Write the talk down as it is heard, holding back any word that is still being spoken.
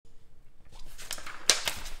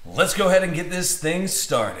Let's go ahead and get this thing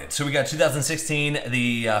started. So we got 2016,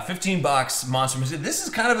 the 15-box Monster Mixer. This is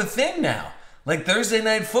kind of a thing now. Like Thursday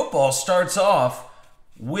Night Football starts off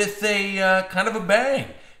with a kind of a bang.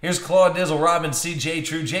 Here's Claude Dizzle, Robin, CJ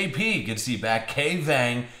True, JP, good to see you back. K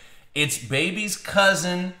Vang, it's baby's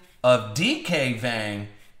cousin of DK Vang,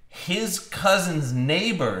 his cousin's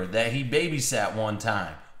neighbor that he babysat one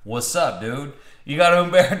time. What's up, dude? You got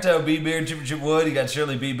Umberto, B Beard, Chip Wood. You got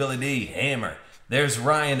Shirley B, Billy D, Hammer. There's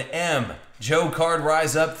Ryan M, Joe Card,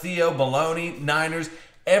 Rise Up, Theo, Baloney, Niners.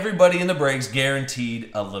 Everybody in the breaks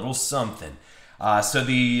guaranteed a little something. So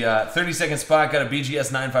the 30-second spot got a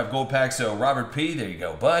BGS 95 gold pack. So Robert P, there you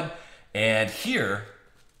go, bud. And here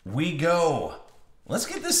we go. Let's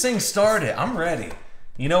get this thing started. I'm ready.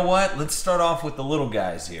 You know what? Let's start off with the little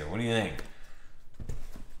guys here. What do you think?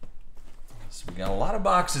 So we got a lot of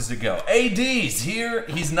boxes to go. AD's here.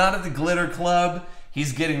 He's not at the Glitter Club.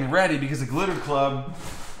 He's getting ready because the Glitter Club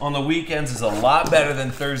on the weekends is a lot better than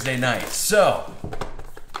Thursday night. So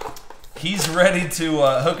he's ready to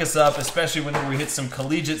hook us up, especially whenever we hit some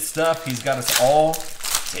collegiate stuff. He's got us all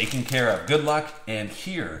taken care of. Good luck, and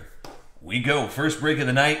here we go. First break of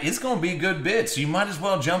the night. It's going to be a good bit, so you might as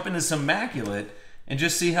well jump into some Immaculate and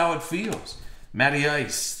just see how it feels. Matty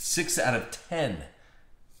Ice, 6 out of 10.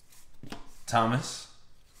 Thomas.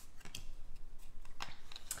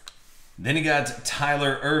 Then you got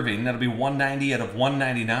Tyler Irving. That'll be 190 out of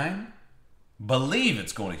 199. Believe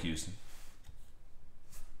it's going to Houston.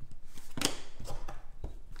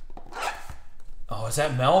 Oh, is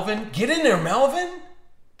that Melvin? Get in there, Melvin.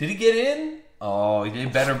 Did he get in? Oh, they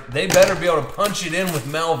better be able to punch it in with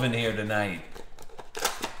Melvin here tonight.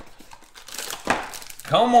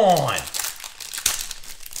 Come on.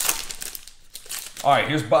 All right,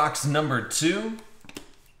 here's box number 2.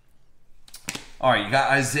 All right, you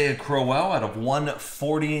got Isaiah Crowell out of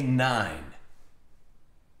 149.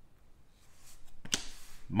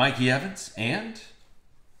 Mikey Evans, and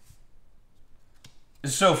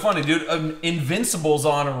it's so funny, dude. Invincible's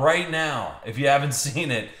on right now. If you haven't seen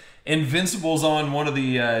it, Invincible's on one of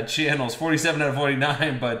the channels, 47 out of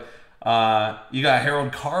 49. But you got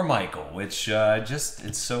Harold Carmichael, which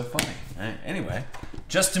it's so funny. Anyway,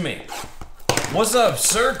 just to me. What's up,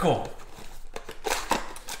 Circle?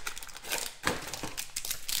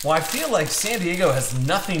 Well, I feel like San Diego has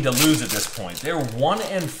nothing to lose at this point. They're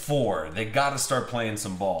 1-4. They got to start playing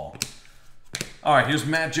some ball. All right, here's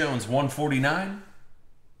Matt Jones, 149.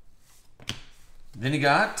 Then you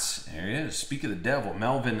got, there he is, speak of the devil,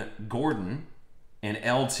 Melvin Gordon, an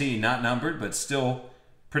LT, not numbered, but still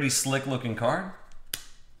pretty slick-looking card.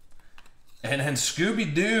 And then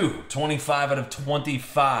Scooby-Doo, 25 out of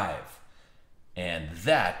 25. And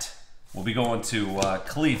that will be going to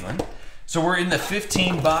Cleveland. So we're in the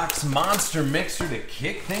 15-box Monster Mixer to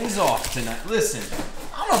kick things off tonight. Listen,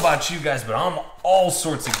 I don't know about you guys, but I'm all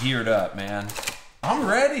sorts of geared up, man. I'm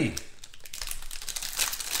ready.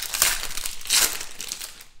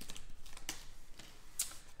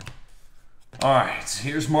 All right,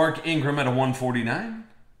 here's Mark Ingram at a 149.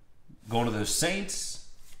 Going to those Saints.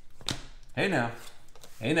 Hey now.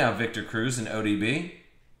 Hey now, Victor Cruz and ODB.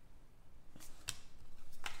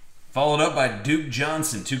 Followed up by Duke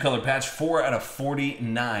Johnson, 2-color patch, 4 out of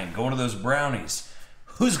 49. Going to those Brownies.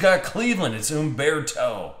 Who's got Cleveland? It's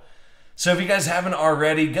Umberto. So if you guys haven't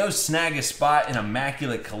already, go snag a spot in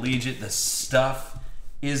Immaculate Collegiate. The stuff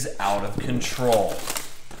is out of control.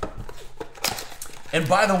 And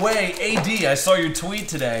by the way, AD, I saw your tweet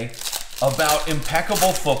today about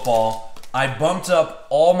Impeccable Football. I bumped up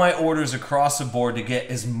all my orders across the board to get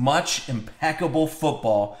as much Impeccable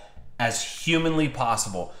Football as humanly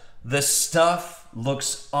possible. The stuff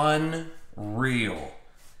looks unreal.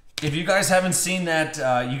 If you guys haven't seen that,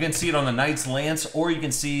 you can see it on the Knights Lance, or you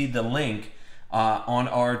can see the link on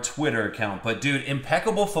our Twitter account. But dude,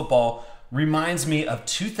 Impeccable Football reminds me of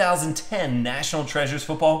 2010 National Treasures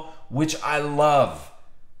Football, which I love.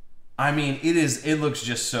 I mean, it looks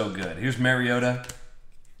just so good. Here's Mariota,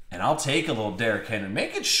 and I'll take a little Derrick Henry.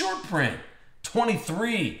 Make it short print.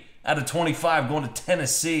 23 out of 25 going to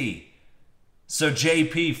Tennessee. So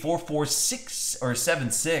JP, 446 or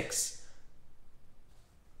 76.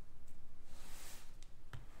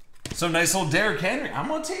 So nice little Derrick Henry. I'm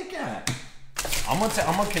gonna take that. I'm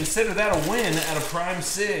gonna consider that a win at a prime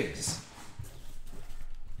Sigs.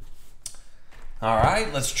 All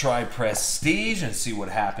right, let's try Prestige and see what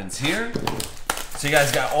happens here. So you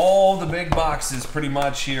guys got all the big boxes pretty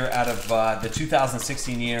much here out of the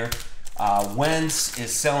 2016 year. Wentz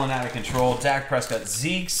is selling out of control. Dak Prescott,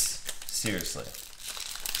 Zeke's. Seriously.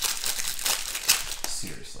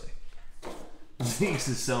 Zeke's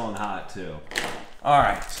is selling hot too. All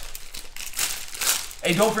right.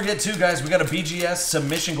 Hey, don't forget too, guys, we got a BGS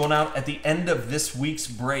submission going out at the end of this week's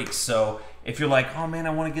break. So if you're like, oh man, I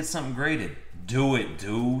want to get something graded, do it,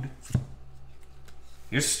 dude.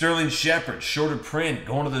 Here's Sterling Shepard, shorter print,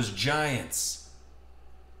 going to those Giants.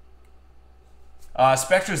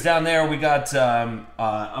 Spectra's down there. We got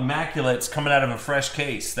Immaculates coming out of a fresh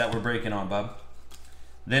case that we're breaking on, bub.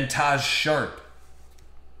 Then Taj Sharp,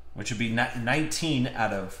 which would be 19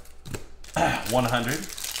 out of 100.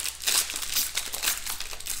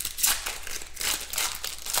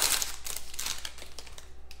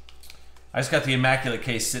 I just got the Immaculate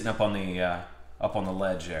case sitting up on the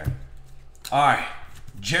ledge there. All right,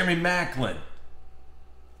 Jeremy Maclin.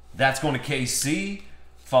 That's going to KC,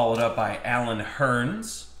 followed up by Alan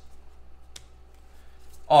Hearns.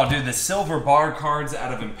 Oh, dude, the silver bar cards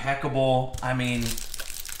out of Impeccable. I mean,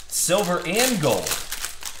 silver and gold.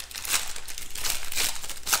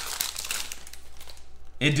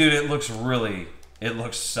 Dude, it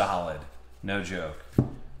looks solid. No joke.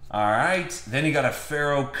 All right, then you got a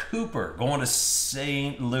Pharaoh Cooper going to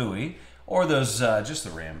St. Louis, or those, just the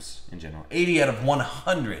Rams in general. 80 out of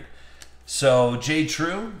 100. So, J.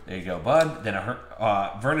 True, there you go, bud. Then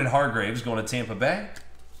Vernon Hargraves going to Tampa Bay.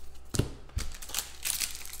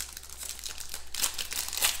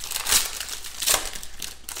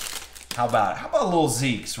 How about a little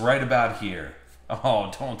Zeke's right about here?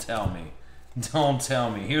 Oh, don't tell me. Don't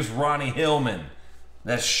tell me. Here's Ronnie Hillman.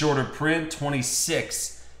 That's shorter print,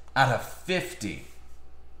 26 out of 50.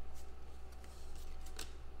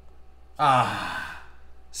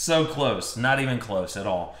 So close. Not even close at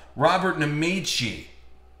all. Robert Namichi.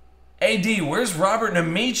 AD, where's Robert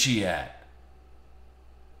Namichi at?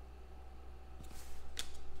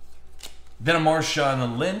 Then a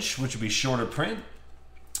Marshawn Lynch, which would be shorter print.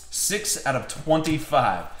 6 out of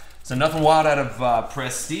 25. So nothing wild out of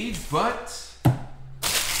Prestige, but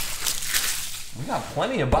we got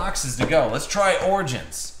plenty of boxes to go. Let's try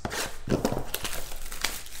Origins.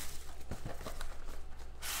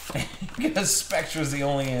 Because Spectra's the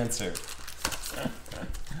only answer.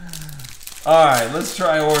 Alright, let's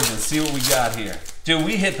try Origins. See what we got here. Dude,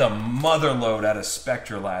 we hit the mother load out of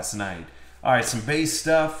Spectra last night. Alright, some base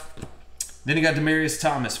stuff. Then you got Demaryius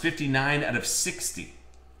Thomas, 59 out of 60.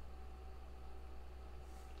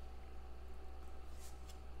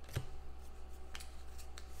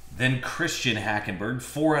 Then Christian Hackenberg,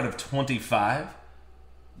 4 out of 25.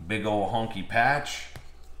 Big ol' honky patch.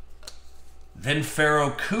 Then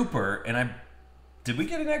Pharaoh Cooper, and did we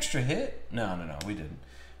get an extra hit? No, we didn't.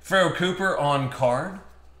 Pharaoh Cooper on card.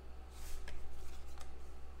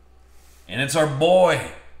 And it's our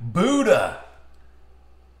boy, Buddha.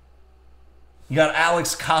 You got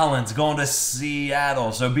Alex Collins going to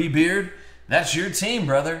Seattle. So B-Beard, that's your team,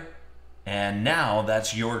 brother. And now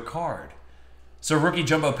that's your card. So rookie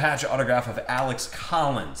jumbo patch autograph of Alex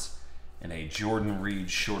Collins and a Jordan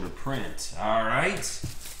Reed shorter print. All right.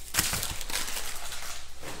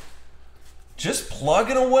 Just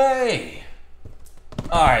plugging away.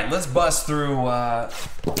 All right, let's bust through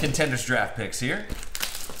Contenders draft picks here.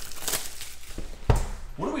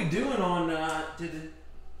 What are we doing on...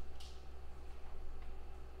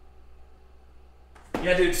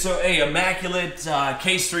 Yeah, dude, so, hey, Immaculate,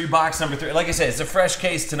 case 3, box number 3. Like I said, it's a fresh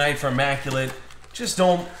case tonight for Immaculate. Just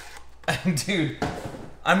don't... Dude,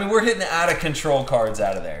 I mean, we're hitting out-of-control cards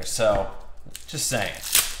out of there, so just saying.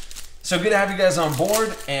 So good to have you guys on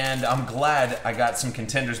board, and I'm glad I got some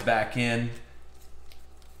Contenders back in,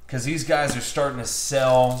 because these guys are starting to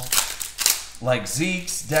sell like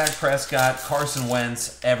Zeke's, Dak Prescott, Carson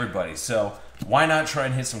Wentz, everybody. So why not try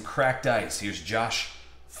and hit some cracked ice? Here's Josh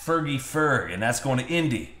Ferg, and that's going to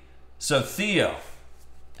Indy. So Theo,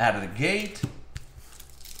 out of the gate.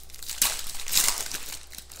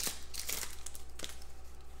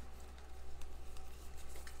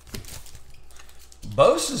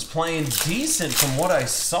 Bosa's playing decent from what I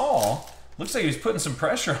saw. Looks like he was putting some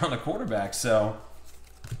pressure on the quarterback, so.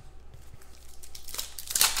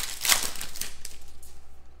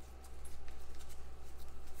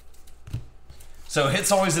 So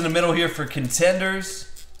hits always in the middle here for Contenders.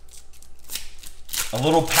 A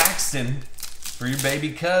little Paxton for your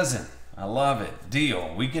baby cousin. I love it.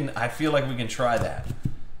 Deal. I feel like we can try that.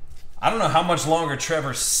 I don't know how much longer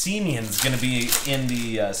Trevor Siemian's going to be in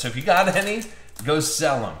the... so if you got any, go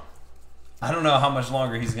sell him. I don't know how much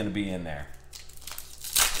longer he's going to be in there.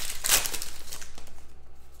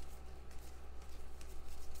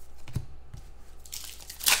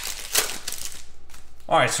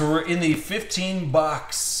 All right, so we're in the 15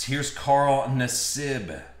 box. Here's Carl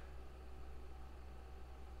Nassib.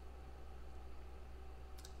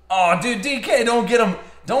 Oh, dude, DK, don't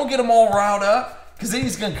get him all riled up. Because then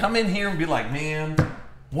he's going to come in here and be like, man,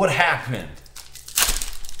 what happened?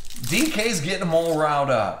 DK's getting them all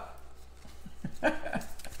riled up.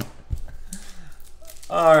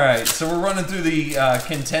 All right, so we're running through the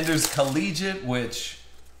Contenders Collegiate, which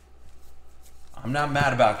I'm not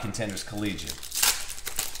mad about Contenders Collegiate.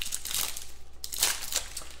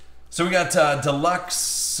 So we got Deluxe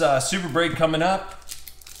Super Break coming up.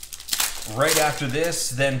 Right after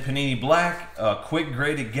this, then Panini Black, Quick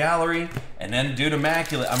Graded Gallery, and then Dude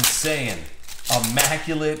Immaculate. I'm saying,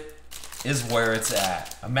 Immaculate is where it's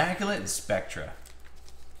at. Immaculate and Spectra.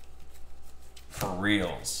 For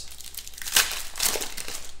reals.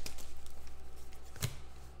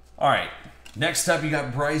 All right, next up you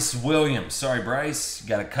got Bryce Williams. Sorry, Bryce, you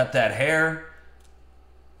got to cut that hair.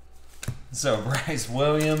 So, Bryce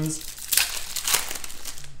Williams.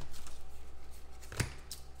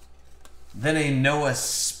 Then a Noah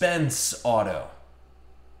Spence auto.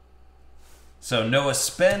 So Noah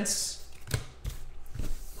Spence.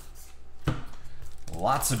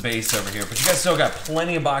 Lots of base over here. But you guys still got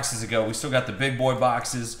plenty of boxes to go. We still got the big boy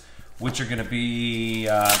boxes, which are going to be...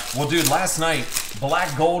 well, dude, last night,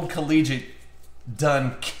 Black Gold Collegiate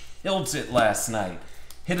done killed it last night.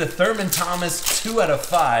 Hit a Thurman Thomas 2 out of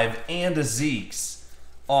 5 and a Zeke's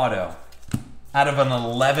auto out of an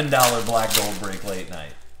 $11 Black Gold break late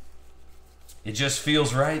night. It just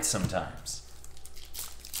feels right sometimes.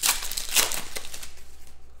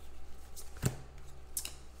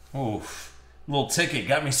 Oof. Little ticket.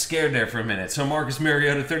 Got me scared there for a minute. So Marcus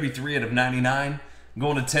Mariota, 33 out of 99.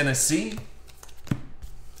 Going to Tennessee.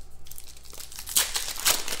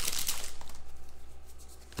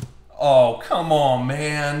 Oh, come on,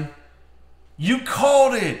 man. You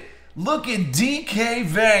called it. Look at DK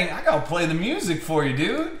Vang. I gotta play the music for you,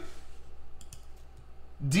 dude.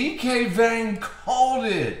 DK Vang called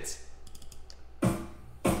it.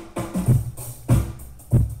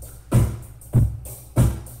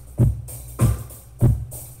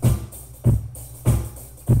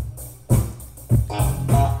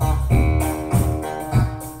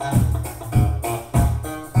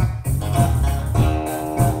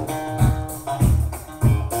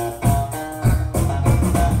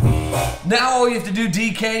 Now all you have to do,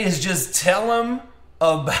 DK, is just tell him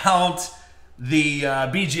about the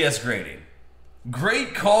BGS grading.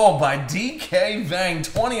 Great call by DK Vang,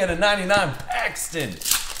 20 out of 99, Paxton.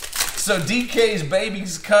 So DK's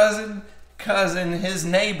baby's cousin, his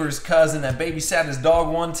neighbor's cousin that babysat his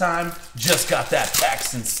dog one time, just got that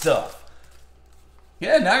Paxton stuff.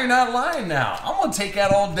 Yeah, now you're not lying now. I'm gonna take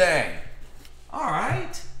that all day. All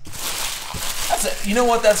right. That's a, you know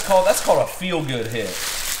what that's called? That's called a feel-good hit.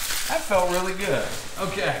 That felt really good.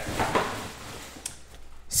 Okay.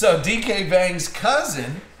 So DK Vang's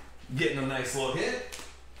cousin getting a nice little hit.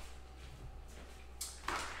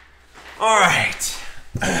 All right.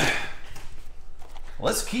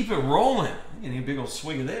 Let's keep it rolling. You need a big old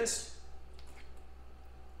swig of this.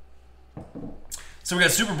 So we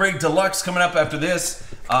got Super Break Deluxe coming up after this.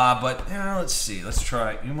 But let's see. Let's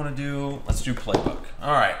try. Let's do Playbook.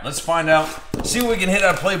 All right. Let's find out. See what we can hit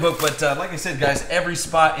out of Playbook. But like I said, guys, every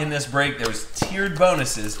spot in this break, there was tiered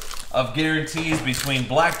bonuses of guarantees between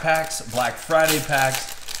Black Packs, Black Friday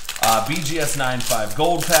Packs, BGS 9.5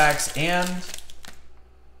 Gold Packs, and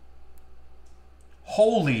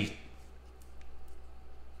holy,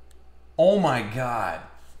 oh my God.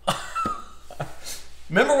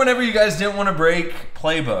 Remember whenever you guys didn't want to break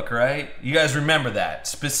Playbook, right? You guys remember that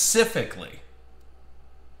specifically.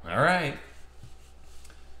 All right.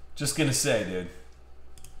 Just gonna say, dude.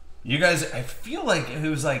 You guys, I feel like it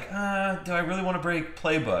was like, do I really want to break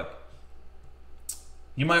Playbook?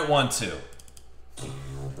 You might want to.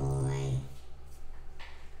 Cowboy.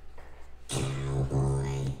 Cowboy.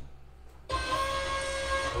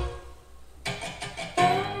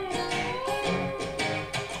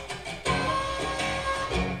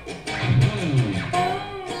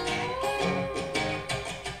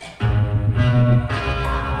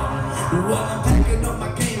 Well, I'm packing up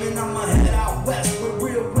my game and I'ma head out west where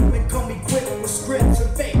real women call me quick with scripts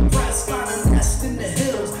and fake press. Find a nest in the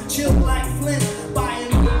hills, chill like Flint, buying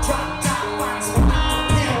the drop top box for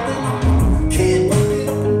 $1 then I'm a kid running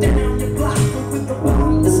up and down your block with the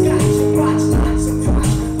bomb, the scotch, and watch lots of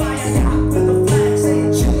crotch. Buy a yacht with a flag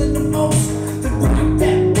saying chillin' the most, then rock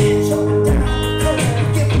that bitch up and down the coast.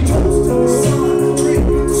 Give a toast to the sun, drink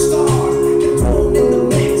with the stars, get thrown in the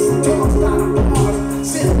mix and tossed out of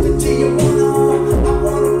bars. Sip the tea, I wanna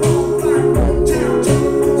roll, fly roll down to the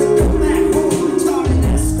moon, come back home, start an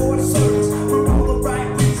escort service for all the right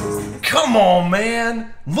reasons. Come on,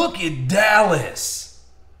 man. Look at Dallas.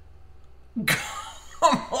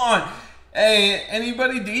 Come on. Hey,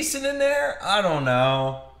 anybody decent in there? I don't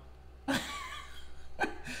know.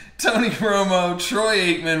 Tony Romo, Troy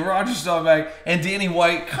Aikman, Roger Staubach, and Danny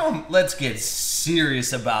White. Come, let's get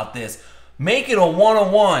serious about this. Make it a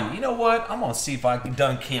one-on-one. You know what? I'm going to see if I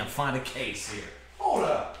can't find a case here. Hold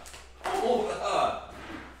up. Hold up.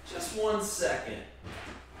 Just 1 second.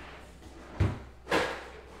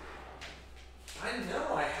 I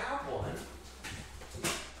know I have one.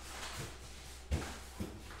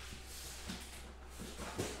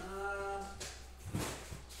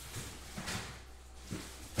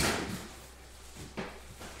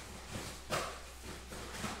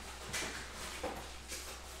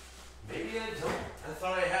 Maybe I don't. I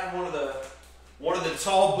thought I had one of the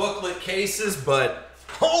tall booklet cases, but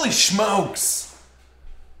holy smokes!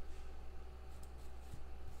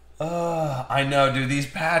 I know, dude. These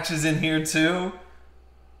patches in here too.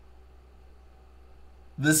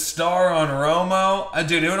 The star on Romo,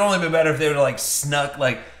 dude. It would only be better if they would have like snuck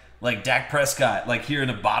like Dak Prescott, like here in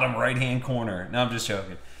the bottom right-hand corner. No, I'm just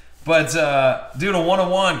joking. But dude, a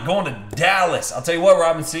one-on-one going to Dallas. I'll tell you what,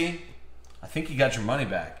 Robin C. I think you got your money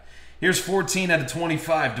back. Here's 14 out of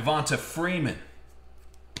 25, Devonta Freeman.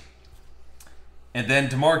 And then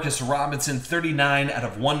DeMarcus Robinson, 39 out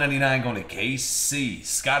of 199 going to KC.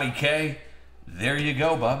 Scotty K, there you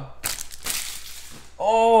go, bub.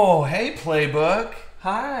 Oh, hey, Playbook.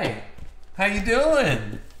 Hi. How you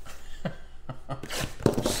doing?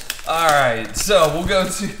 All right, so we'll go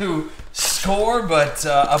to score, but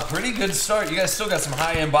a pretty good start. You guys still got some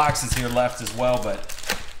high-end boxes here left as well, but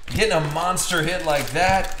getting a monster hit like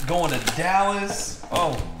that, going to Dallas.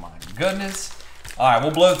 Oh, my goodness. All right,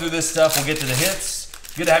 we'll blow through this stuff. We'll get to the hits.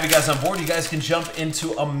 Good to have you guys on board. You guys can jump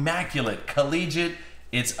into Immaculate Collegiate.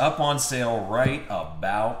 It's up on sale right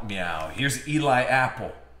about meow. Here's Eli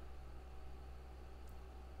Apple.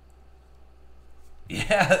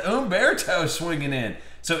 Yeah, Umberto swinging in.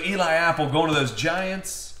 So Eli Apple going to those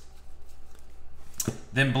Giants.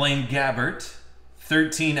 Then Blaine Gabbert,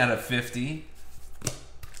 13 out of 50.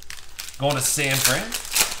 Going to San Fran.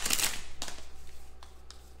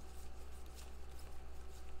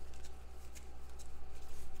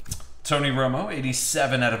 Tony Romo,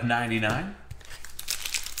 87 out of 99.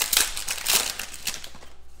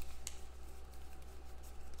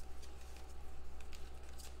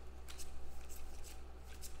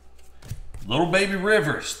 Little Baby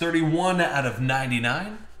Rivers, 31 out of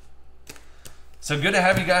 99. So good to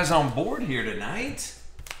have you guys on board here tonight.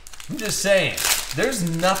 I'm just saying, there's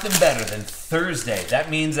nothing better than Thursday. That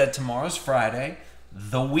means that tomorrow's Friday,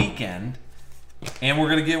 the weekend, and we're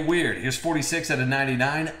going to get weird. Here's 46 out of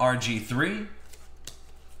 99, RG3.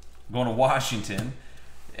 Going to Washington.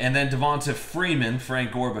 And then Devonta Freeman,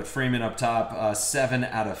 Frank Gore, but Freeman up top, 7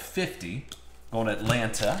 out of 50. Going to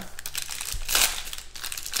Atlanta.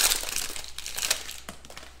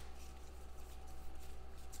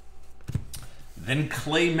 Then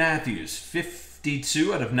Clay Matthews,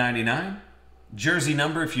 52 out of 99. Jersey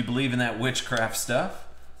number if you believe in that witchcraft stuff.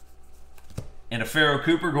 And a Pharaoh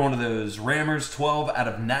Cooper going to those Rammers, 12 out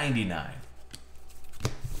of 99.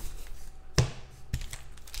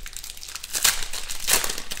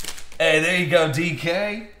 Hey, there you go,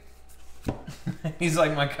 DK. He's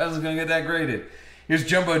like, my cousin's going to get that graded. Here's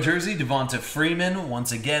Jumbo Jersey, Devonta Freeman.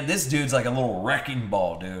 Once again, this dude's like a little wrecking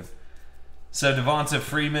ball, dude. So Devonta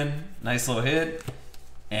Freeman, nice little hit.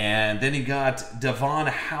 And then he got Devon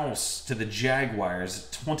House to the Jaguars,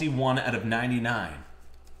 21 out of 99.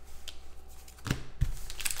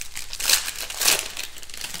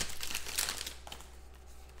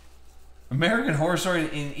 American Horror Story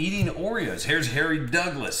in Eating Oreos. Here's Harry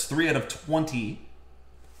Douglas, 3 out of 20.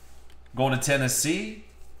 Going to Tennessee.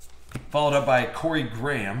 Followed up by Corey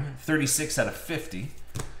Graham, 36 out of 50.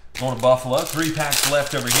 Going to Buffalo. 3 packs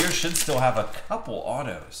left over here. Should still have a couple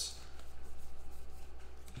autos.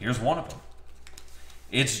 Here's one of them.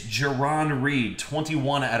 It's Jerron Reed,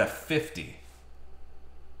 21 out of 50.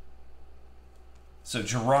 So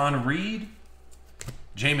Jerron Reed.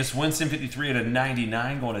 Jameis Winston, 53 out of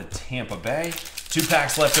 99, going to Tampa Bay. 2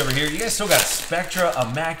 packs left over here. You guys still got Spectra,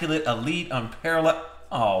 Immaculate, Elite, Unparalleled.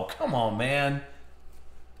 Oh, come on, man.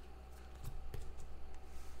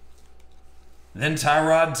 Then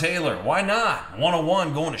Tyrod Taylor. Why not?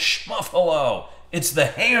 101 going to Schmuffalo. It's the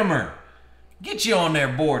Hammer. Get you on their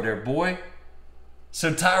board there, boy.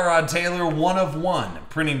 So Tyrod Taylor, 1 of 1.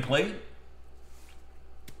 Printing plate.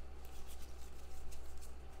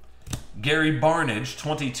 Gary Barnage,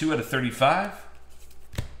 22 out of 35.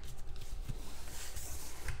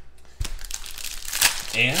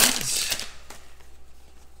 And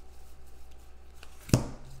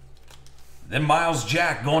then Miles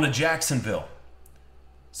Jack going to Jacksonville.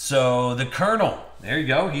 So the Colonel, there you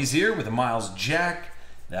go. He's here with a Miles Jack.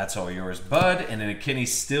 That's all yours, bud. And then a Kenny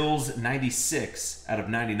Stills 96 out of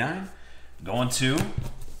 99. Going to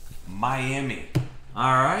Miami.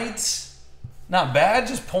 All right. Not bad.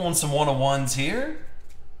 Just pulling some 101s here.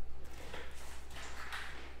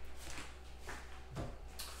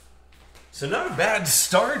 So not a bad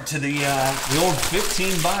start to the old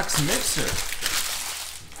 15-box mixer.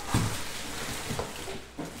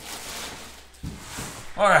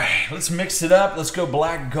 All right, let's mix it up. Let's go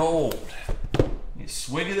black gold. A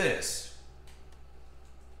swig of this.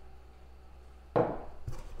 The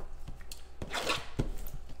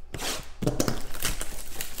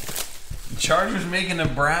Chargers making the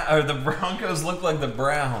Broncos look like the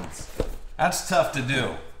Browns. That's tough to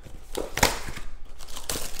do.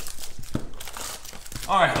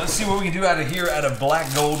 All right, let's see what we can do out of here out of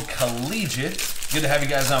black gold collegiate. Good to have you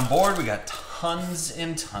guys on board. We got tons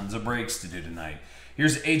and tons of breaks to do tonight.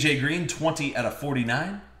 Here's AJ Green, 20 out of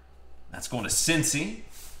 49. That's going to Cincy.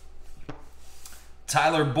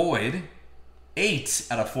 Tyler Boyd, 8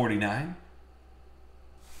 out of 49.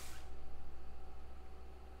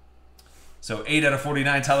 So 8 out of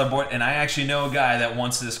 49, Tyler Boyd. And I actually know a guy that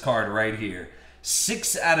wants this card right here.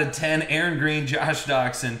 6 out of 10, Aaron Green, Josh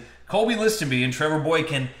Doxson, Colby Listenby, and Trevor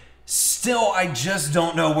Boykin. Still, I just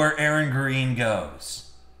don't know where Aaron Green goes.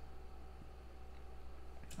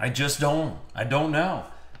 I just don't. I don't know.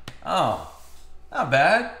 Oh, not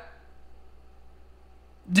bad.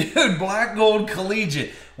 Dude, black gold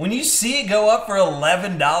collegiate. When you see it go up for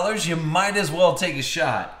 $11, you might as well take a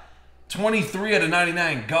shot. 23 out of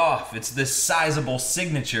 99 Goff. It's the sizable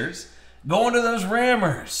signatures. Going to those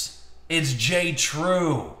Rammers. It's J.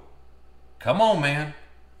 True. Come on, man.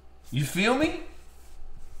 You feel me?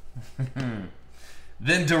 Then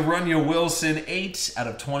Darunya Wilson, 8 out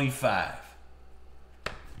of 25.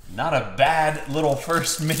 Not a bad little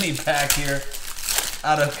first mini pack here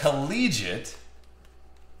out of collegiate.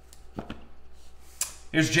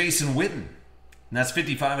 Here's Jason Witten, and that's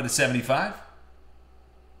 55 out of 75.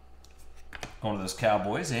 Going to those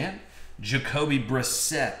Cowboys. And Jacoby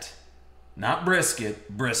Brissett. Not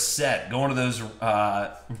Brisket, Brissett. Going to those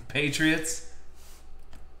Patriots.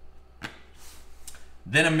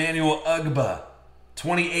 Then Emmanuel Ugba,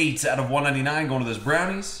 28 out of 199. Going to those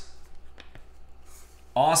Brownies.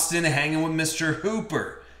 Austin hanging with Mr.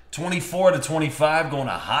 Hooper. 24 to 25 going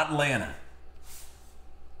to Hot Atlanta.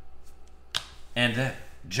 And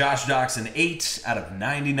Josh Doxson, 8 out of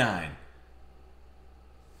 99.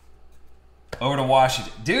 Over to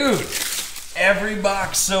Washington. Dude, every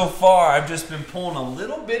box so far, I've just been pulling a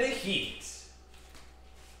little bit of heat.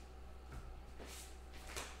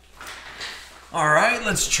 All right,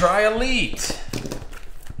 let's try Elite.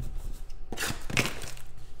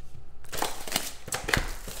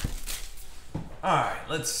 All right,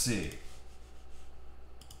 let's see.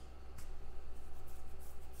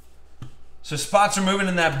 So spots are moving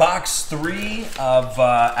in that box 3 of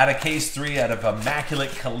out of case 3 out of Immaculate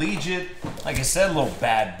Collegiate. Like I said, a little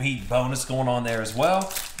bad beat bonus going on there as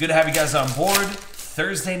well. Good to have you guys on board.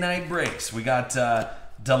 Thursday night breaks. We got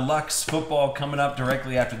deluxe football coming up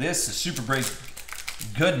directly after this. The Super Break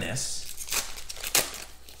goodness.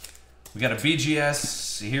 We got a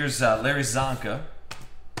BGS. Here's Larry Zonka.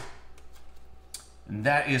 And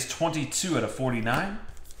that is 22 out of 49.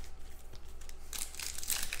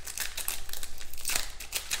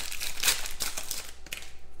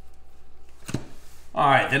 All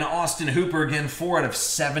right, then Austin Hooper again, 4 out of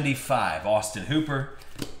 75. Austin Hooper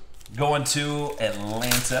going to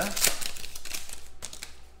Atlanta.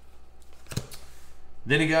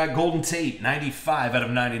 Then you got Golden Tate, 95 out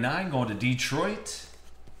of 99, going to Detroit.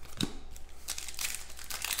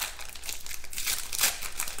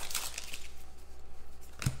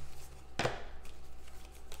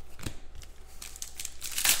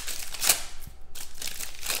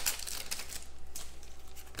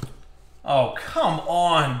 Oh, come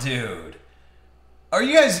on, dude. Are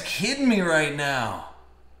you guys kidding me right now?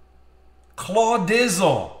 Claw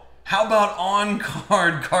Dizzle. How about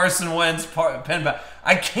on-card Carson Wentz pen back?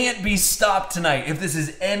 I can't be stopped tonight. If this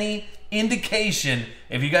is any indication,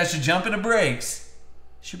 if you guys should jump into breaks,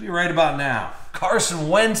 should be right about now. Carson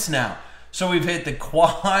Wentz now. So we've hit the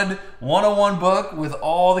quad 101 book with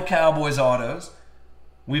all the Cowboys autos.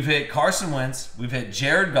 We've hit Carson Wentz. We've hit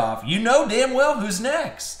Jared Goff. You know damn well who's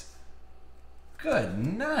next. Good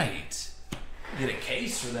night. Get a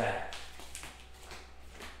case for that.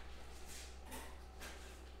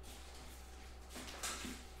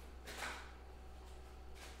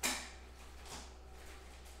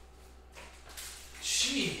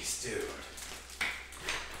 Jeez, dude.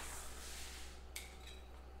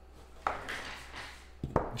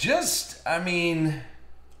 Just, I mean,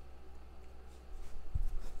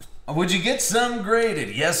 would you get some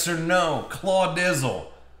graded? Yes or no? Claw Dizzle.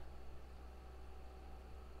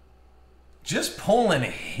 Just pulling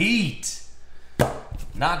heat.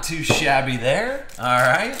 Not too shabby there. All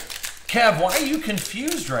right. Kev, why are you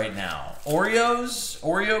confused right now? Oreos?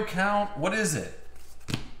 Oreo count? What is it?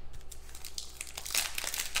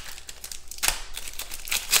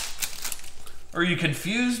 Or are you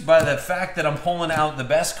confused by the fact that I'm pulling out the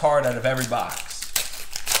best card out of every box?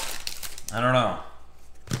 I don't know.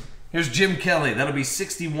 Here's Jim Kelly. That'll be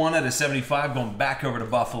 61 out of 75 going back over to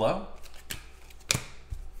Buffalo.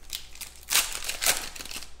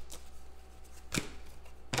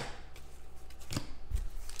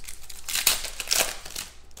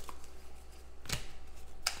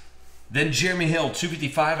 Then Jeremy Hill,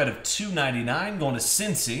 255 out of 299, going to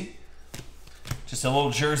Cincy. Just a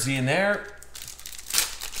little jersey in there.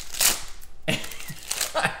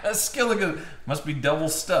 Skilligan must be double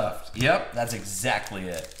stuffed. Yep, that's exactly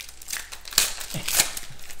it.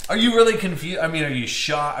 Are you really confused? I mean, are you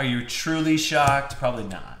shocked? Are you truly shocked? Probably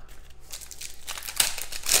not.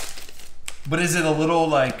 But is it a little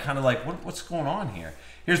like, kind of like, what's going on here?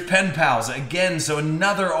 Here's Pen Pals again. So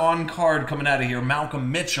another on card coming out of here.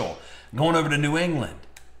 Malcolm Mitchell going over to New England.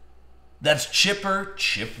 That's Chipper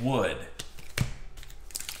Chipwood.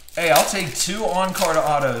 Hey, I'll take 2 on-card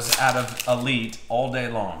autos out of Elite all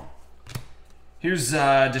day long. Here's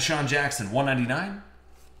Deshaun Jackson, 199.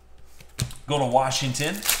 Going to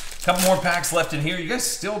Washington. Couple more packs left in here. You guys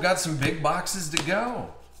still got some big boxes to go.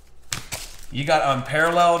 You got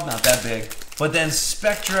Unparalleled, not that big. But then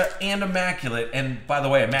Spectra and Immaculate. And by the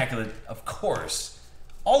way, Immaculate, of course,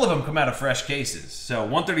 all of them come out of fresh cases. So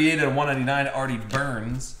 138 out of 199, Artie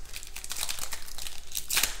Burns.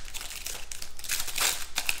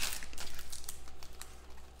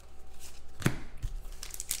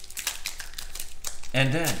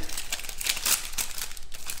 And then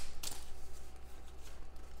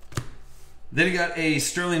you got a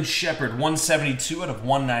Sterling Shepard, 172 out of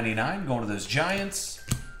 199, going to those Giants.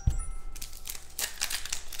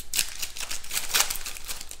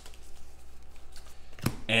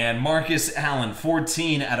 And Marcus Allen,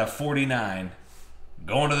 14 out of 49,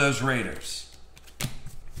 going to those Raiders.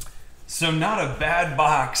 So not a bad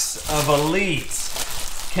box of Elite.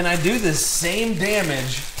 Can I do the same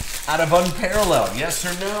damage out of Unparalleled? Yes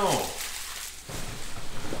or no?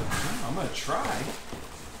 Well, I'm going to try.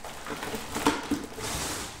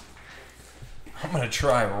 I'm going to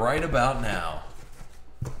try right about now.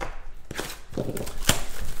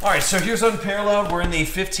 All right, so here's Unparalleled. We're in the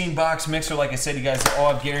 15-box mixer. Like I said, you guys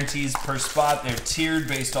all have guarantees per spot. They're tiered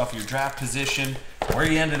based off your draft position, where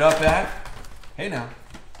you ended up at. Hey now.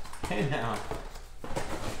 Hey now.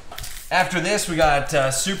 After this, we got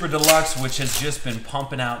Super Deluxe, which has just been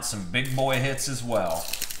pumping out some big boy hits as well.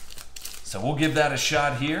 So we'll give that a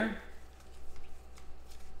shot here.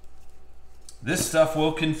 This stuff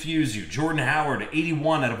will confuse you. Jordan Howard,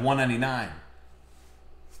 81 out of 199.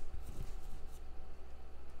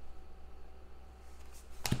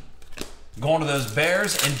 Going to those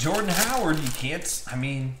Bears. And Jordan Howard, you can't, I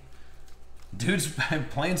mean, dude's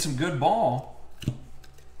playing some good ball.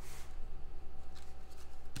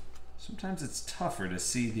 Sometimes it's tougher to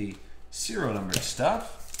see the serial number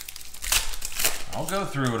stuff. I'll go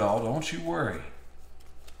through it all, don't you worry.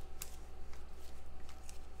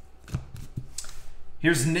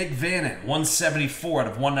 Here's Nick Vannon, 174 out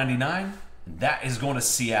of 199. And that is going to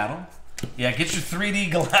Seattle. Yeah, get your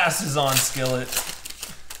 3D glasses on, Skillet.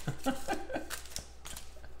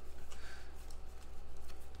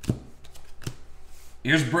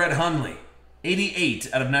 Here's Brett Hundley, 88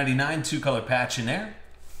 out of 99, 2-color patch in there.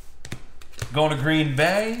 Going to Green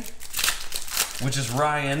Bay, which is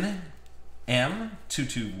Ryan M.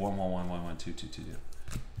 2211111222.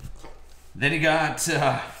 Then you got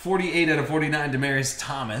 48 out of 49, Demaryius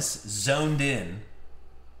Thomas, zoned in.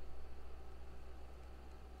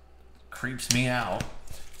 Creeps me out.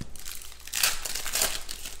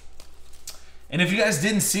 And if you guys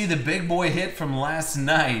didn't see the big boy hit from last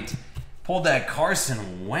night, pulled that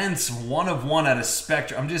Carson Wentz 1 of 1 out of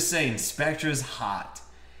Spectra. I'm just saying, Spectra's hot.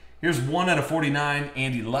 Here's 1 out of 49,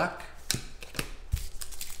 Andy Luck.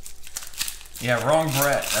 Yeah, wrong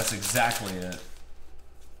Brett. That's exactly it.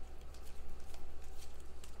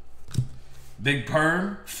 Big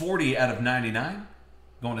Perm, 40 out of 99,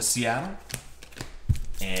 going to Seattle.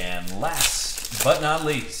 And last but not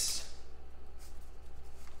least,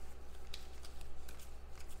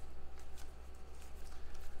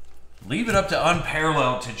 leave it up to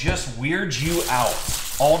Unparalleled to just weird you out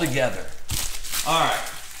altogether. All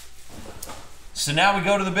right. So now we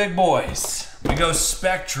go to the big boys. we go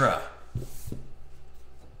Spectra.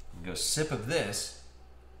 We go sip of this.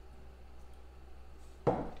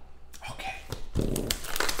 Okay.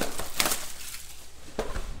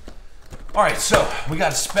 All right, so we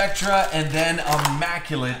got Spectra and then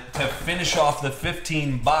Immaculate to finish off the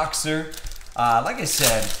 15 boxer. Like I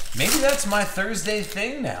said, maybe that's my Thursday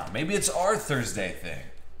thing now. Maybe it's our Thursday thing.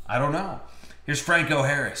 I don't know. Here's Franco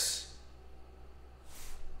Harris.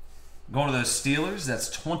 Going to those Steelers. That's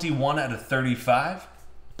 21 out of 35.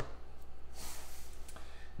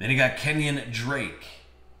 Then you got Kenyon Drake.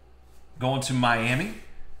 Going to Miami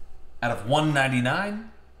out of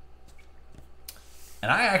 199.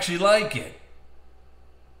 And I actually like it.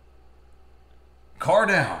 Car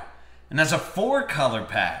down. And that's a 4-color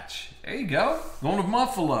patch. There you go. Going to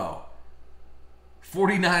Buffalo.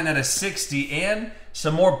 49 out of 60. And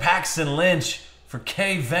some more Paxton Lynch for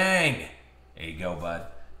K. Vang. There you go, bud.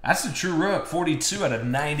 That's the true rook. 42 out of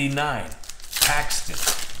 99. Paxton.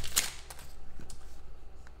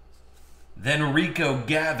 Then Rico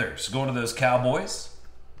Gathers. Going to those Cowboys.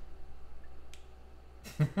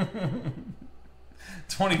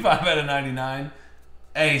 25 out of 99.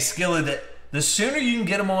 Hey, Skillet, the sooner you can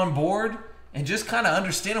get them on board and just kind of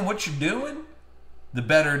understanding what you're doing, the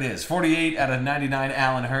better it is. 48 out of 99,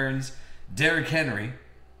 Allen Hurns. Derrick Henry.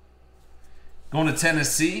 Going to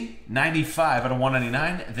Tennessee, 95 out of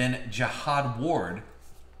 199. Then Jihad Ward.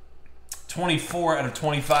 24 out of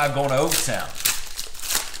 25 going to Oaktown.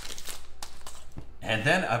 And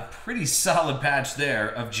then a pretty solid patch there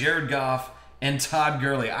of Jared Goff and Todd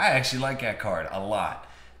Gurley. I actually like that card a lot.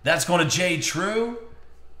 That's going to J. True.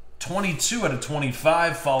 22 out of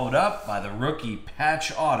 25, followed up by the rookie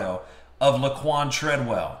patch auto of Laquan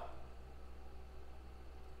Treadwell.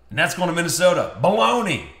 And that's going to Minnesota.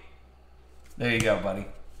 Baloney. There you go, buddy.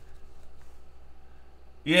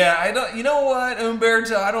 Yeah, I don't. You know what,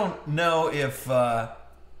 Umberto? I don't know if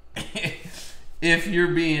if you're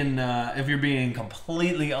being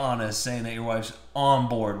completely honest, saying that your wife's on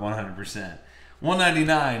board 100%.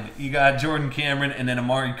 199, you got Jordan Cameron and then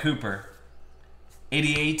Amari Cooper.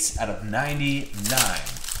 88 out of 99.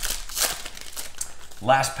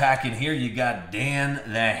 Last pack in here, you got Dan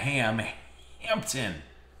the Ham Hampton.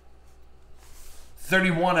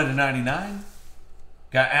 31 out of 99.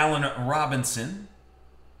 Got Allen Robinson.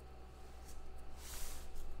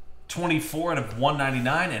 24 out of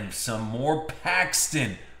 199. And some more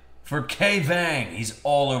Paxton for K. Vang. He's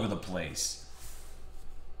all over the place.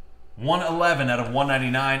 111 out of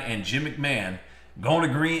 199. And Jim McMahon going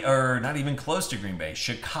to Green, or not even close to Green Bay.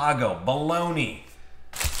 Chicago. Baloney.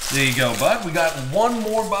 There you go, bud. We got one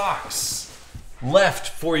more box left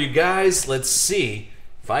for you guys. Let's see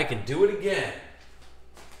if I can do it again.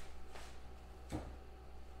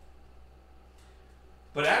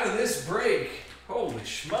 But out of this break, holy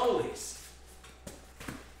schmolies.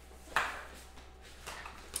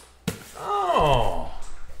 Oh.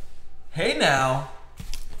 Hey now.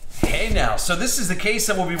 Hey now. So this is the case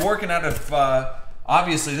that we'll be working out of,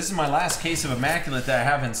 obviously, this is my last case of Immaculate that I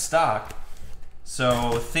have in stock.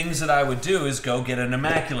 So things that I would do is go get an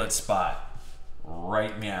Immaculate spot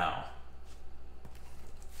right now.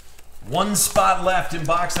 One spot left in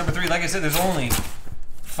box number 3. Like I said, there's only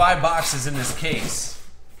 5 boxes in this case.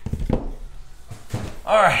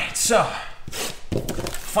 All right, so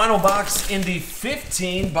final box in the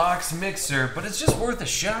 15 box mixer, but it's just worth a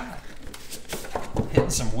shot. Hitting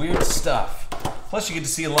some weird stuff. Plus you get to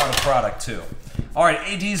see a lot of product too. All right,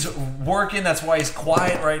 AD's working. That's why he's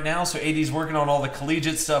quiet right now. So AD's working on all the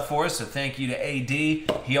collegiate stuff for us. So thank you to AD.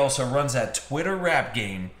 He also runs that Twitter rap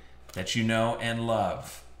game that you know and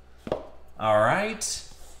love. All right.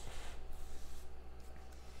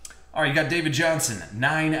 All right, you got David Johnson,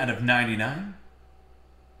 9 out of 99.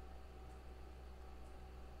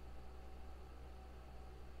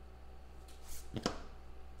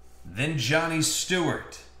 Then Johnny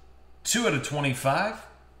Stewart, 2 out of 25.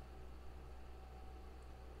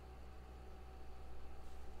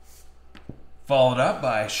 Followed up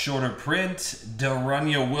by shorter print,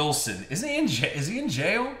 Darunya Wilson. Is he in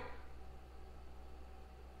jail?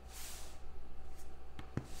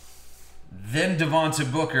 Then Devonta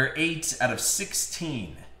Booker, 8 out of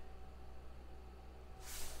 16.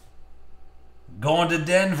 Going to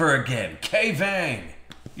Denver again. K. Vang,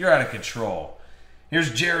 you're out of control. Here's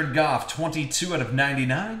Jared Goff, 22 out of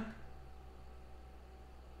 99.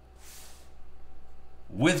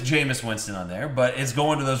 With Jameis Winston on there, but it's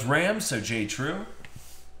going to those Rams, so J. True.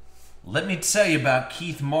 Let me tell you about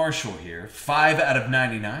Keith Marshall here, 5 out of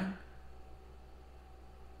 99.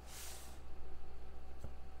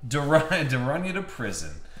 Darunya to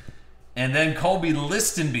prison. And then Colby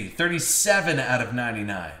Listenby, 37 out of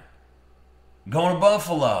 99. Going to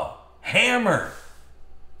Buffalo. Hammer.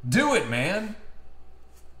 Do it, man.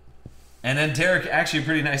 And then Derek, actually a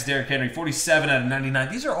pretty nice Derrick Henry, 47 out of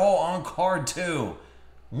 99. These are all on card too.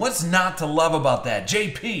 What's not to love about that?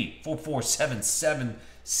 JP,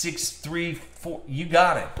 4477634. You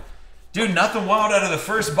got it. Dude, nothing wild out of the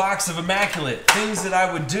first box of Immaculate. Things that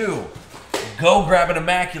I would do. Go grab an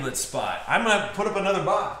Immaculate spot. I'm going to put up another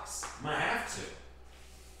box. I'm going to have to.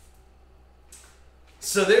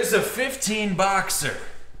 So there's a 15 boxer.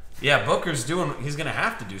 Yeah, Booker's he's going to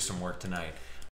have to do some work tonight.